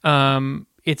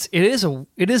 It is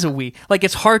a we. Like,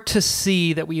 it's hard to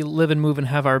see that we live and move and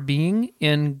have our being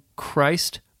in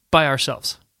Christ by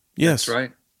ourselves. Yes, that's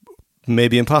right.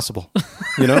 Maybe impossible.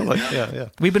 We've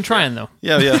been trying though.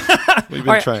 Yeah. We've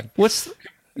been trying.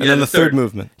 Then the third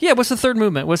movement. Yeah, what's the third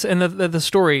movement? The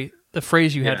story, the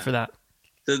phrase you had for that?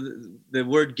 The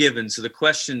word given. So the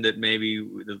question that maybe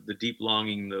the deep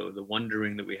longing, the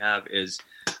wondering that we have is,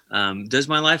 does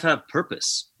my life have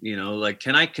purpose?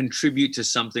 Can I contribute to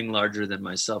something larger than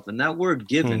myself? And that word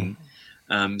given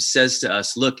says to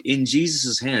us, look, in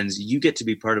Jesus' hands, you get to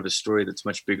be part of a story that's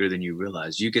much bigger than you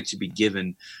realize. You get to be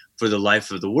given for the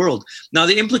life of the world. Now,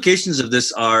 the implications of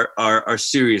this are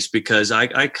serious because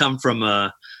I come from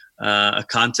a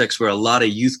context where a lot of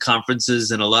youth conferences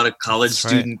and a lot of college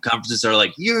student conferences are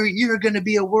like, you're going to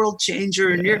be a world changer.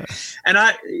 And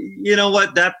I,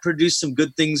 that produced some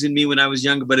good things in me when I was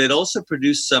younger, but it also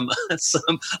produced some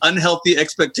unhealthy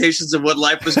expectations of what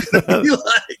life was going to be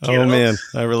like. Man,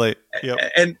 I relate. Yep.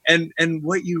 And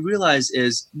what you realize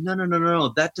is, no.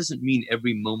 That doesn't mean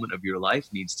every moment of your life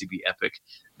needs to be epic.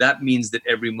 That means that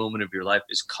every moment of your life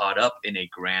is caught up in a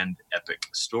grand epic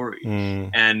story.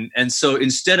 And so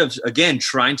instead of, again,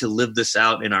 trying to live this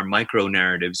out in our micro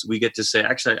narratives, we get to say,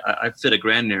 actually, I fit a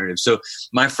grand narrative. So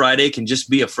my Friday can just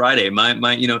be a Friday. My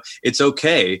it's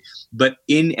okay. But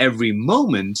in every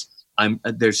moment,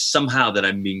 there's somehow that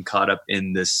I'm being caught up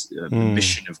in this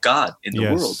mission of God in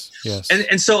the world. Yes.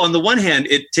 And so on the one hand,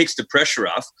 it takes the pressure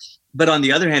off. But on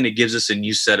the other hand, it gives us a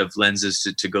new set of lenses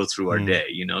to go through our day,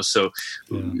 So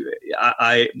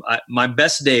my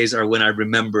best days are when I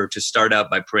remember to start out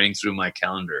by praying through my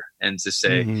calendar and to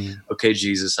say, okay,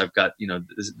 Jesus, I've got,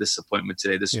 this appointment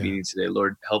today, this meeting today.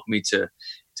 Lord, help me to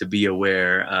be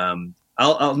aware.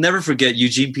 I'll never forget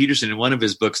Eugene Peterson in one of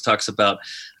his books talks about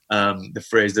the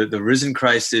phrase that the risen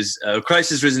Christ is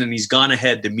risen and he's gone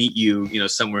ahead to meet you,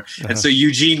 somewhere. And so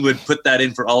Eugene would put that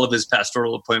in for all of his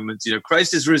pastoral appointments.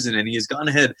 Christ is risen and he has gone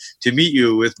ahead to meet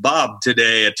you with Bob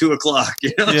today at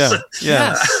 2:00.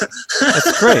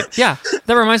 That's great. Yeah,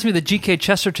 that reminds me of the G.K.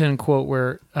 Chesterton quote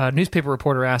where a newspaper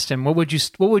reporter asked him, "What would you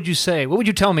say? What would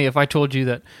you tell me if I told you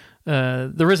that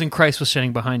the risen Christ was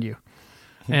standing behind you?"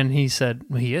 And he said,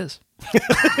 "Well, he is."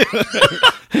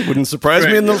 Wouldn't surprise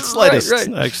me in the slightest.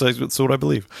 Right. Actually, that's what I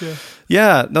believe.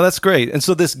 Yeah, no, that's great. And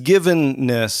so this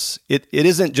givenness, it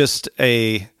isn't just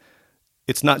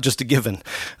it's not just a given,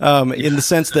 in the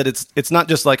sense that it's not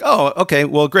just like, oh, okay,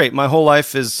 well, great, my whole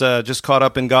life is just caught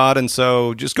up in God, and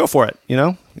so just go for it,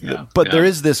 But there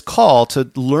is this call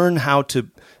to learn how to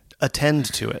attend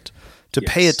to it, to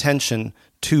pay attention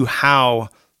to how,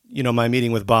 my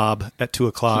meeting with Bob at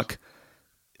 2:00.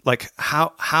 Like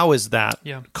how is that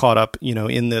caught up,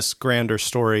 in this grander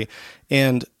story,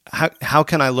 and how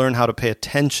can I learn how to pay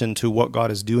attention to what God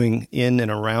is doing in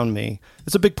and around me?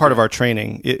 It's a big part of our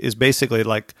training. It is basically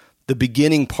like the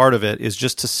beginning part of it is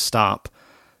just to stop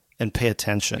and pay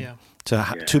attention.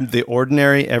 to the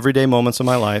ordinary, everyday moments of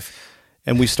my life,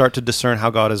 and we start to discern how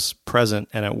God is present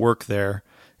and at work there,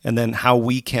 and then how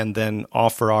we can then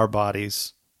offer our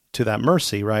bodies to that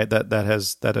mercy, right? That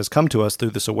has come to us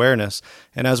through this awareness,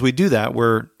 and as we do that,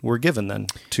 we're given then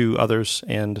to others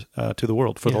and to the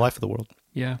world for the life of the world.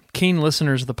 Yeah. Keen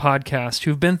listeners of the podcast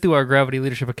who've been through our Gravity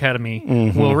Leadership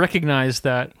Academy will recognize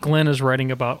that Glenn is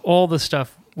writing about all the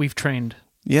stuff we've trained.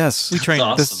 Yes. We trained.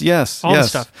 Awesome. All the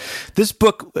stuff. This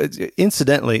book,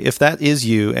 incidentally, if that is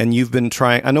you and you've been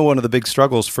trying, I know one of the big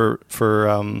struggles for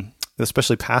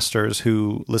especially pastors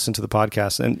who listen to the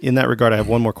podcast, and in that regard, I have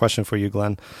one more question for you,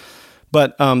 Glenn.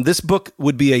 But this book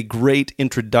would be a great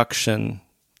introduction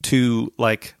to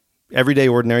like everyday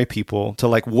ordinary people, to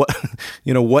like what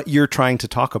what you're trying to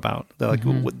talk about,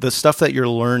 the stuff that you're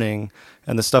learning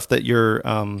and the stuff that you're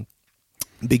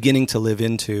beginning to live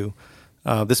into.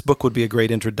 This book would be a great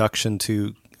introduction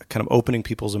to kind of opening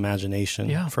people's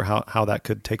imagination for how that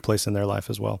could take place in their life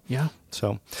as well. Yeah.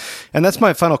 So, and that's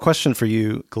my final question for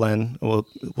you, Glenn. We'll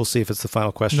see if it's the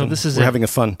final question. No, this is We're having a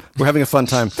fun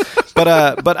time.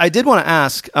 But I did want to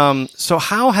ask. So,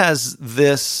 how has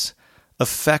this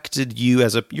affected you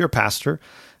you're a pastor?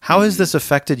 How has this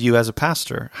affected you as a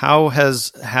pastor? How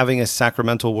has having a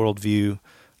sacramental worldview,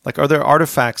 like, are there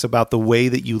artifacts about the way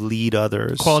that you lead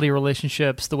others? Quality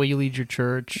relationships, the way you lead your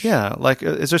church. Yeah. Like,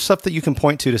 is there stuff that you can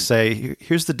point to say,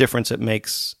 here's the difference it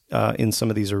makes in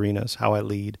some of these arenas, how I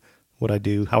lead, what I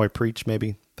do, how I preach,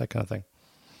 maybe, that kind of thing?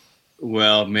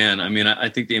 Well, man, I mean, I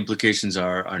think the implications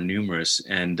are numerous.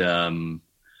 And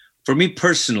for me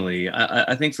personally,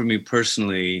 I think for me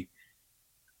personally,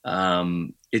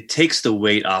 it takes the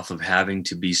weight off of having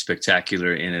to be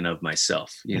spectacular in and of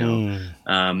myself.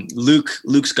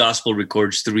 Luke's gospel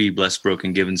records 3 blessed,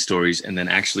 broken, given stories. And then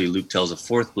actually Luke tells a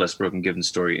 4th blessed, broken, given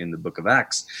story in the book of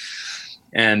Acts.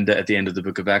 And at the end of the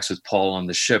book of Acts with Paul on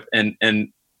the ship.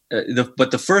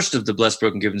 But the first of the blessed,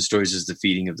 broken, given stories is the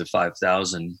feeding of the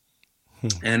 5,000.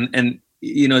 And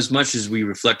as much as we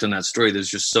reflect on that story, there's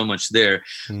just so much there.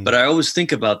 But I always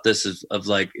think about this of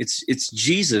like, it's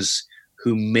Jesus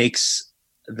who makes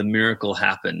the miracle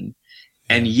happen,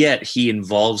 and yet he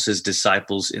involves his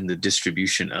disciples in the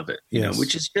distribution of it,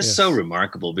 which is just so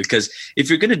remarkable, because if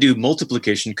you're going to do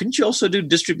multiplication, couldn't you also do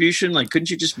distribution? Like, couldn't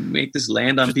you just make this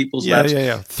land on people's laps?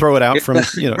 Yeah. Throw it out from,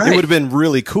 right. It would have been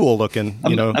really cool looking,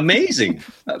 Amazing.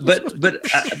 But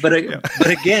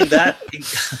again,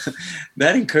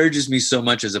 that encourages me so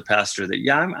much as a pastor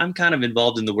that, I'm kind of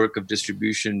involved in the work of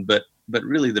distribution, but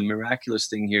really the miraculous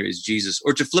thing here is Jesus,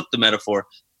 or to flip the metaphor,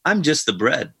 I'm just the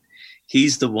bread.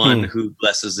 He's the one who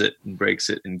blesses it and breaks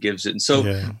it and gives it. And so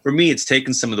for me, it's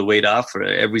taken some of the weight off. For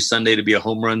every Sunday to be a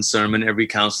home run sermon, every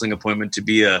counseling appointment to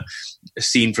be a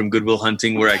scene from Good Will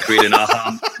Hunting where I create an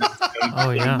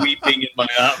aha weeping in my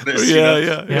office.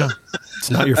 Yeah.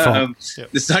 It's not your fault.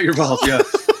 It's not your fault. Yeah.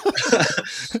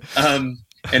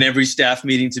 And every staff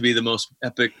meeting to be the most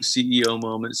epic CEO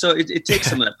moment. So it takes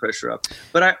some of that pressure up.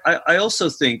 But I also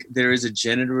think there is a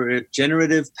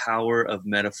generative power of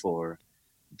metaphor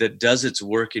that does its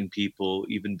work in people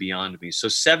even beyond me. So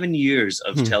 7 years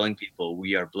of telling people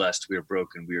we are blessed, we are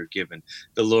broken, we are given.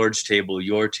 The Lord's table,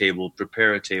 your table,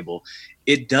 prepare a table.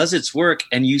 It does its work,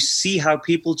 and you see how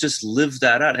people just live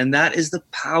that out. And that is the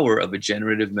power of a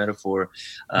generative metaphor.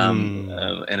 And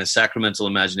a sacramental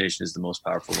imagination is the most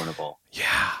powerful one of all.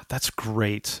 Yeah, that's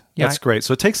great. That's great.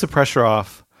 So it takes the pressure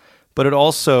off, but it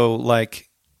also,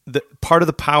 part of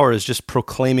the power is just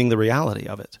proclaiming the reality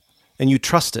of it. And you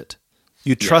trust it.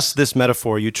 You trust this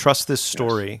metaphor. You trust this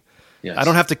story. Yes. I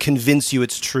don't have to convince you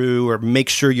it's true or make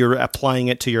sure you're applying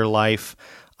it to your life.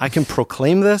 I can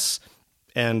proclaim this,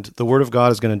 and the Word of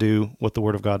God is going to do what the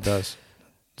Word of God does.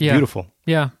 It's beautiful.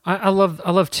 Yeah, I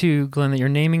love too, Glenn, that you're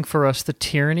naming for us the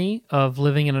tyranny of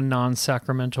living in a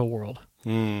non-sacramental world,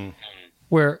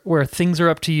 where things are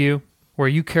up to you, where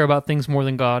you care about things more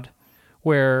than God,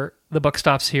 where the buck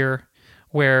stops here,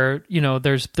 where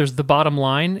there's the bottom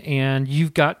line, and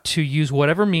you've got to use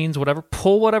whatever means,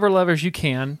 pull whatever levers you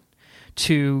can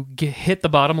to hit the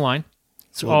bottom line.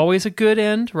 It's always a good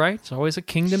end, right? It's always a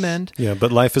kingdom end. Yeah,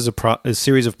 but life is a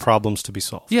series of problems to be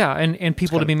solved. Yeah, and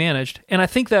people to be managed. And I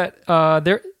think that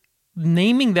they're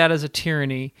naming that as a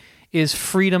tyranny is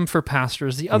freedom for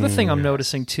pastors. The other thing I'm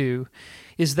noticing too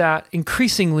is that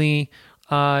increasingly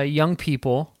young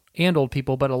people and old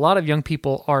people, but a lot of young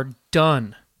people are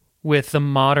done with the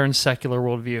modern secular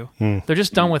worldview. They're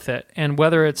just done with it. And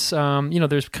whether it's,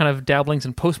 there's kind of dabblings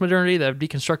in postmodernity that have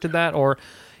deconstructed that, or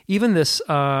even this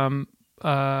kind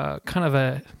of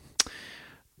a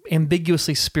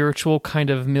ambiguously spiritual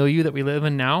kind of milieu that we live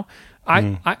in now.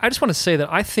 I just want to say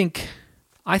that I think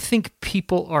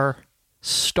people are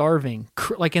starving,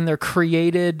 like in their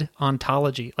created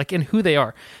ontology, like in who they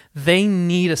are. They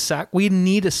need we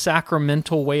need a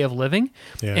sacramental way of living,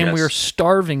 and we are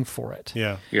starving for it.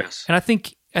 Yeah. Yes. And I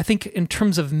think in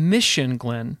terms of mission,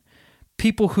 Glenn,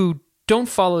 people who don't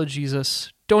follow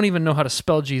Jesus, don't even know how to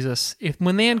spell Jesus,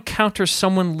 when they encounter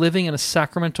someone living in a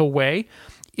sacramental way,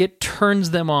 it turns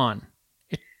them on.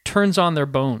 It turns on their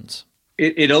bones.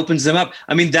 It opens them up.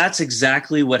 I mean, that's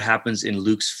exactly what happens in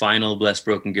Luke's final blessed,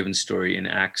 broken, given story in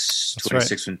Acts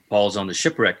 26 when Paul's on the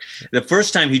shipwreck. The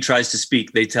first time he tries to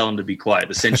speak, they tell him to be quiet.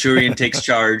 The centurion takes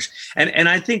charge. And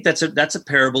I think that's a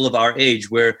parable of our age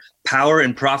where power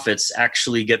and prophets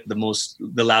actually get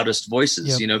the loudest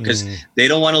voices, because they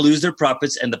don't want to lose their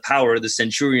profits and the power. The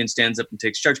centurion stands up and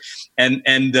takes charge, and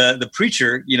the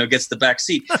preacher, gets the back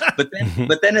seat. But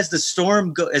then as the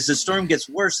storm gets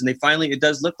worse, and it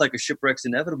does look like a shipwreck's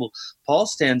inevitable, Paul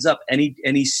stands up and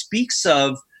he speaks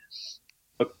of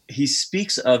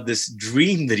this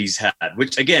dream that he's had,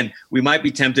 which again, we might be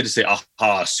tempted to say,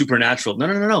 supernatural.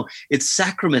 No. It's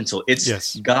sacramental.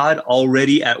 It's God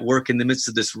already at work in the midst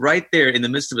of this, right there in the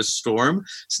midst of a storm.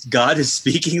 God is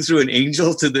speaking through an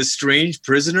angel to this strange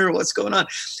prisoner. What's going on?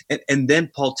 And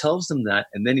then Paul tells them that.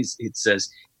 And then it says,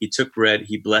 he took bread,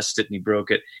 he blessed it, and he broke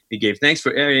it. He gave thanks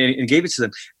for it and gave it to them.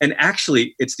 And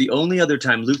actually, it's the only other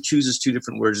time Luke chooses two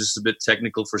different words. This is a bit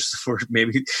technical for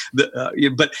maybe,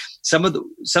 but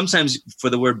sometimes for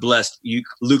the word blessed,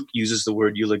 Luke uses the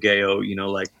word eulogeo,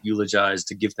 like eulogize,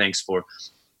 to give thanks for.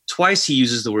 Twice he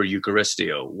uses the word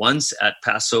Eucharistio, once at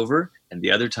Passover and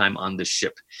the other time on the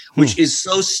ship, which is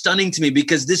so stunning to me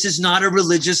because this is not a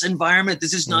religious environment.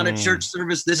 This is not a church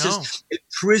service. This is a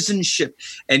prison ship.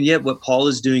 And yet what Paul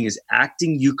is doing is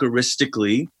acting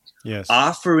Eucharistically,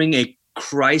 offering a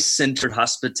Christ-centered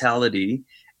hospitality.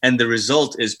 And the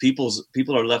result is people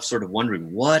are left sort of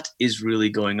wondering what is really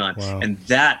going on. Wow. And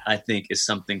that, I think, is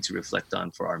something to reflect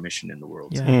on for our mission in the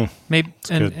world. Yeah. Maybe,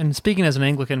 and speaking as an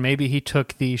Anglican, maybe he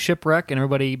took the shipwreck and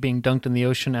everybody being dunked in the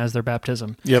ocean as their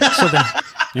baptism. Yep. So then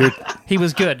he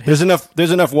was good. There's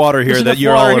enough water here that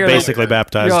you're all basically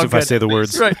baptized, if I say the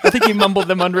words. Right. I think he mumbled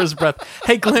them under his breath.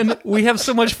 Hey, Glenn, we have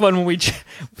so much fun when we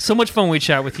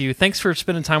chat with you. Thanks for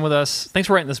spending time with us. Thanks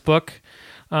for writing this book.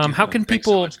 How can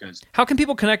people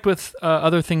connect with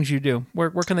other things you do?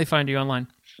 Where can they find you online?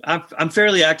 I'm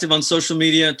fairly active on social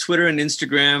media, Twitter and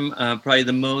Instagram, probably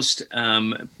the most.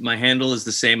 My handle is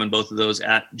the same on both of those,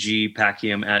 at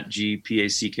 @gpackiam, at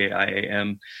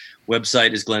GPACKIAM.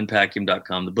 Website is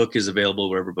glenpackiam.com. The book is available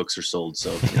wherever books are sold,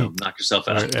 so knock yourself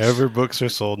out. Wherever books are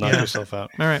sold, knock yourself out.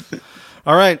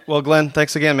 All right. Well, Glenn,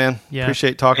 thanks again, man. Yeah.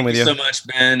 Appreciate talking with you. Thank you so much,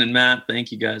 Ben and Matt.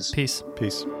 Thank you, guys. Peace.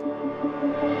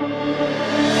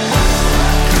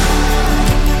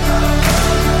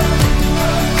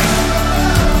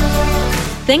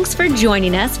 Thanks for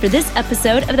joining us for this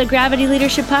episode of the Gravity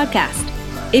Leadership Podcast.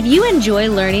 If you enjoy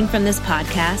learning from this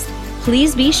podcast,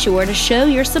 please be sure to show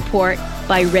your support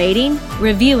by rating,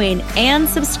 reviewing, and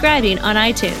subscribing on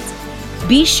iTunes.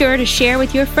 Be sure to share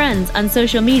with your friends on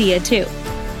social media too.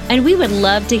 And we would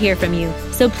love to hear from you,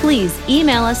 so please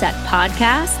email us at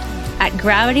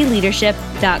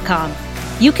podcast@gravityleadership.com.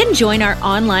 You can join our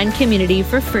online community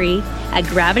for free at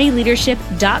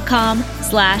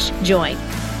gravityleadership.com/join.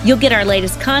 You'll get our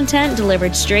latest content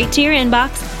delivered straight to your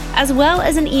inbox, as well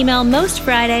as an email most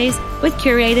Fridays with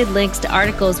curated links to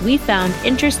articles we found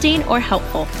interesting or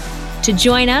helpful. To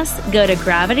join us, go to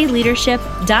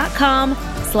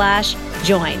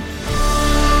gravityleadership.com/join.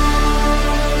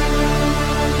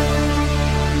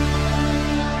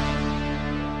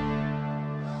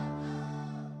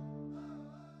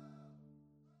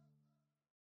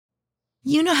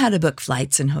 You know how to book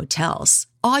flights and hotels.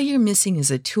 All you're missing is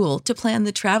a tool to plan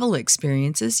the travel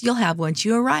experiences you'll have once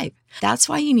you arrive. That's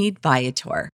why you need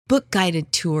Viator. Book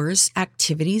guided tours,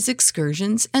 activities,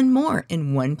 excursions, and more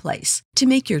in one place to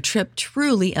make your trip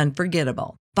truly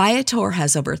unforgettable. Viator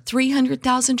has over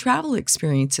 300,000 travel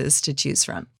experiences to choose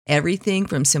from. Everything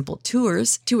from simple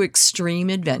tours to extreme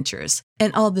adventures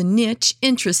and all the niche,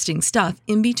 interesting stuff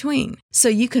in between. So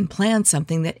you can plan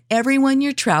something that everyone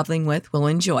you're traveling with will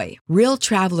enjoy. Real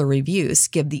traveler reviews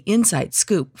give the inside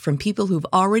scoop from people who've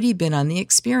already been on the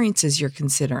experiences you're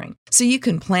considering. So you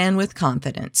can plan with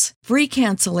confidence. Free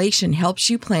cancellation helps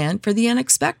you plan for the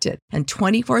unexpected. And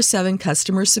 24/7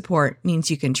 customer support means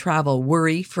you can travel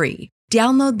worry-free.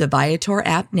 Download the Viator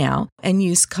app now and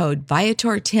use code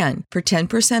Viator10 for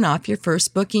 10% off your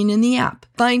first booking in the app.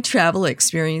 Find travel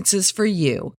experiences for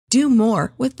you. Do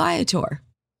more with Viator.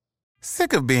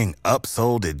 Sick of being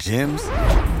upsold at gyms?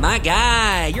 My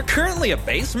guy, you're currently a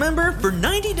base member? For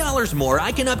 $90 more,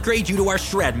 I can upgrade you to our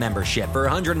Shred membership. For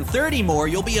 $130 more,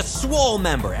 you'll be a Swole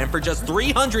member. And for just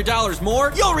 $300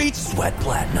 more, you'll reach Sweat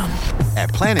Platinum. At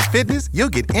Planet Fitness, you'll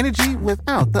get energy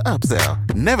without the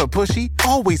upsell. Never pushy,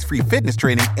 always free fitness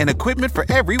training and equipment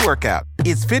for every workout.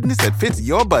 It's fitness that fits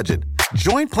your budget.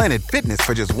 Join Planet Fitness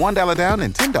for just $1 down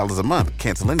and $10 a month.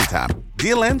 Cancel anytime.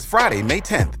 Deal ends Friday, May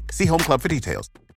 10th. See Home Club for details.